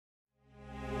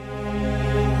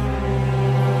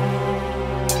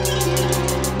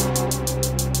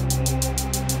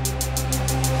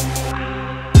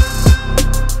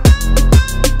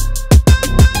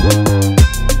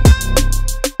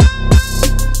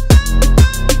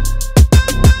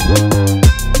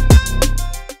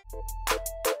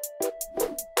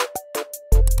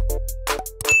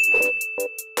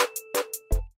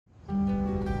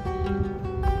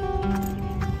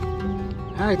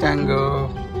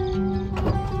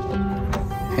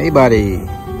Hey buddy,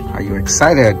 are you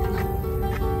excited?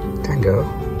 Tango,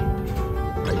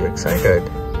 are you excited?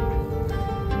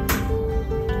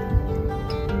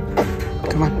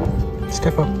 Come on,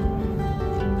 step up.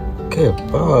 Good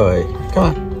boy. Come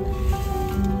on.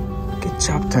 Good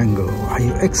job, Tango. Are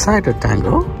you excited,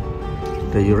 Tango?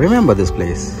 Do you remember this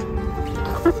place?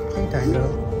 Hey, Tango.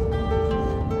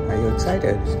 Are you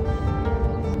excited?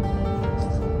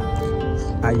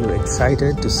 Are you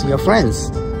excited to see your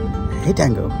friends? Hey,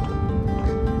 Tango.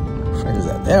 Friends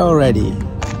are there already.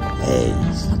 Hey.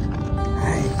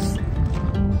 Hi.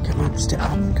 Come on, step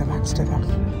up. Come on, step up.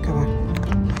 Come on.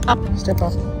 Up. Step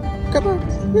up. Come on.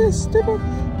 Yes, step up.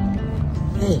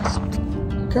 Hey.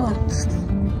 Come on.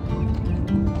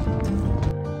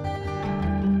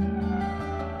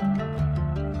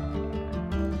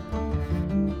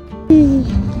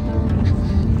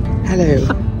 Hello.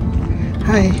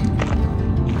 Hi.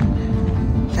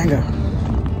 Tango.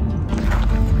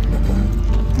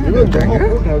 Hello, Tango.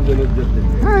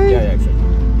 Hi. Yeah, exactly.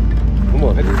 Come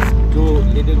on, to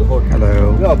little hot. Hello.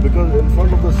 Yeah, because in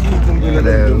front of the sea, it's going to be a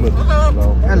little humid.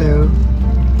 Hello.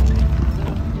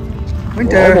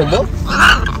 Winter.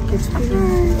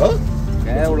 Huh?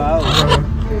 Kéo lao.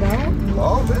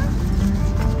 Lao, man.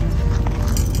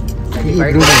 Hey,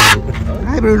 Bruno.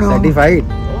 Hi, Bruno. Certified.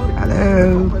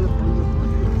 Hello.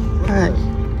 Hi.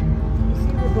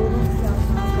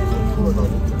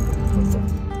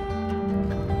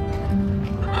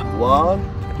 One,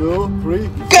 two, three,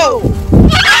 Go!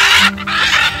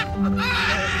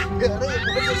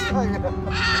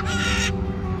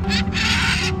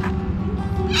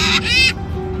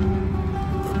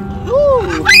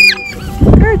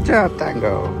 Good job,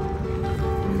 Tango.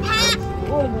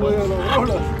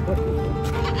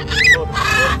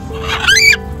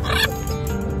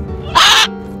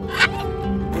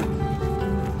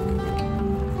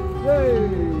 Yay!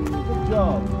 Good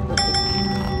job.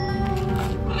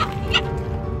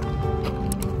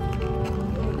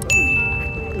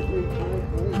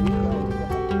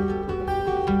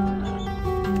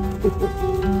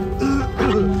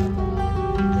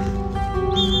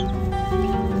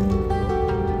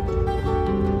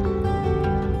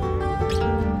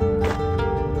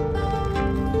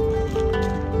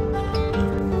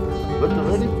 Winter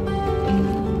ready?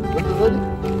 Winter ready?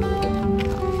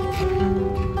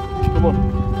 Come on,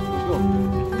 let's go.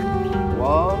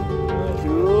 One,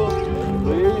 two,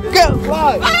 three, Go!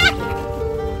 fly!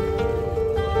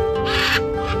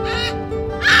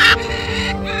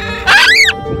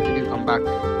 You can come back.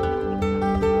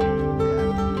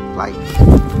 Fly.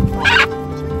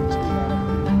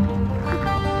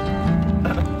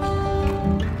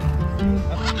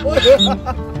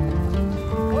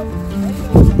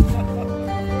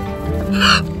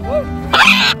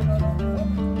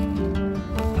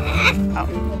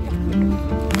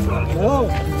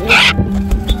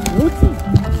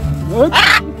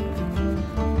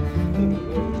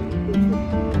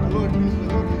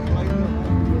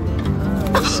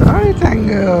 Sorry,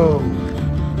 Tango.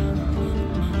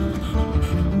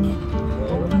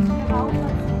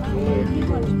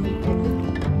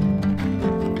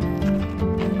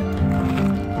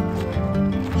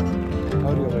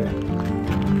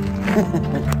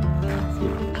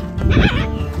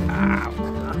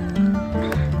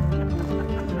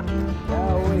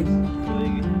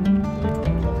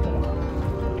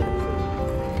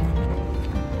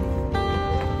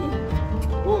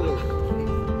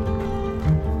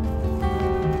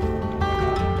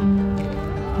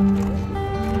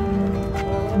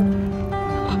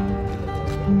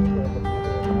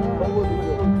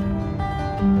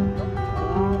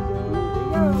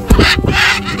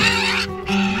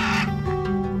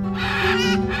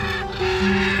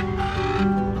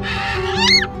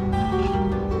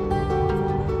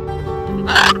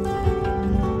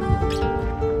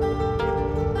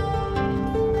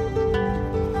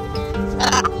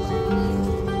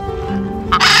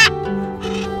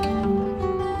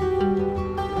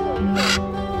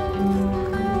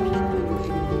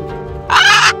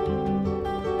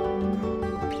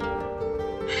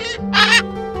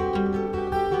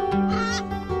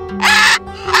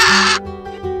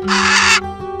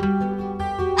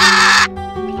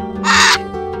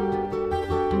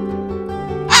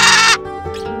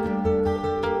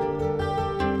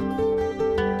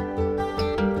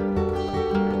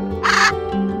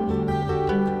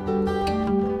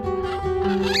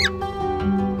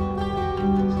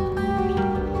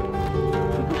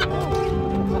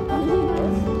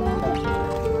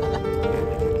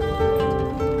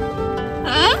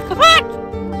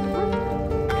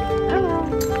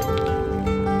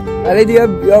 Already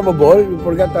you have a ball. You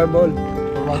forgot our ball.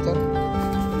 Water.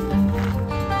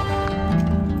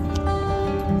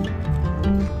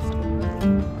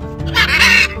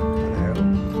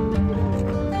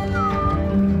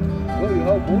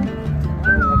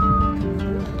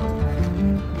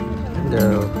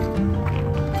 No.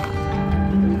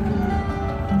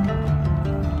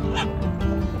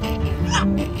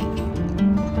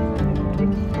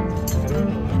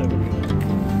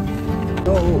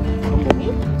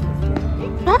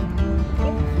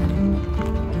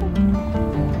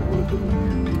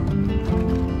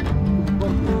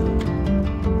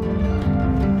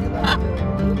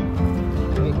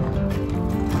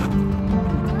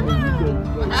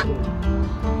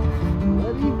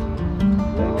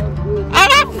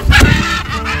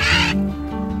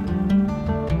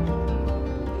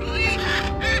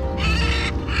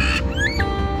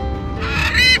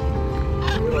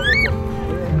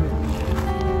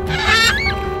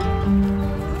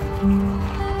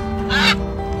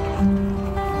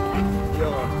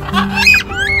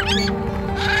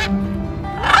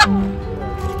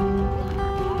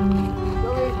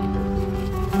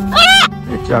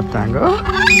 Good job, Tango.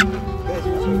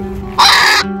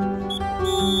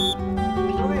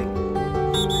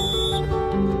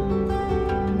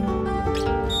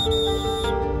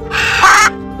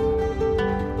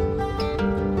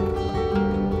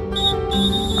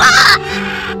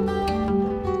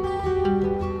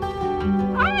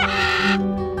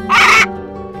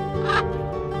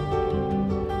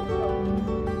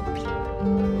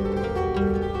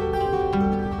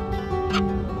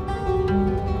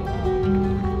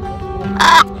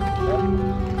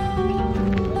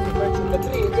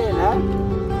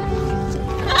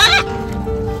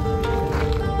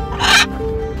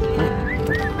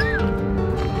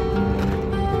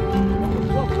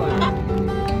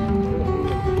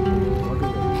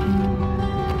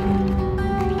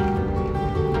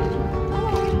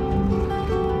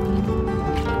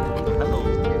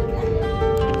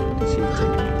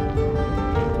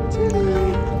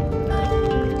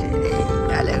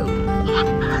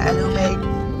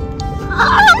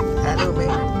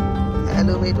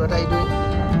 What are you doing?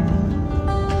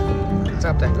 What's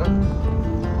up, Tango?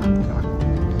 Come on.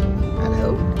 Hello.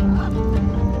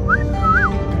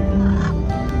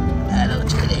 Hello,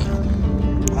 Chili.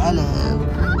 Hello.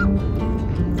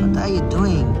 What are you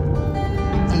doing?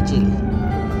 Hey, Chili.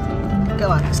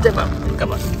 Come on, step up.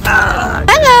 Come on. Ah,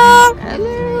 hello.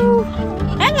 Hello.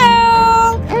 Hello.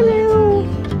 Hello.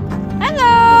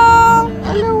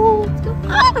 Hello. Hello.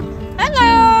 Hello.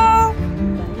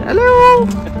 Hello.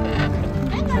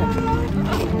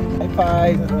 High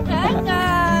five.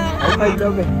 High five,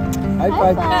 Toby. High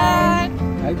five.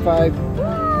 High five.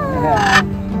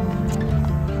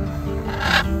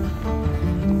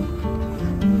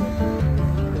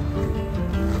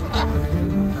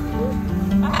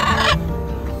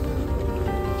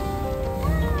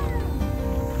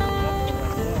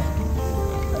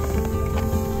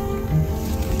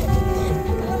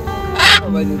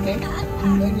 What do you think?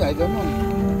 I don't know.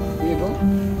 Here you go.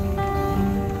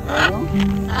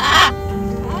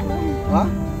 Huh?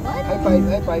 High five,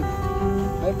 high five.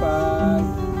 High five.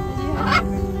 High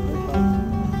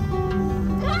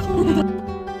five.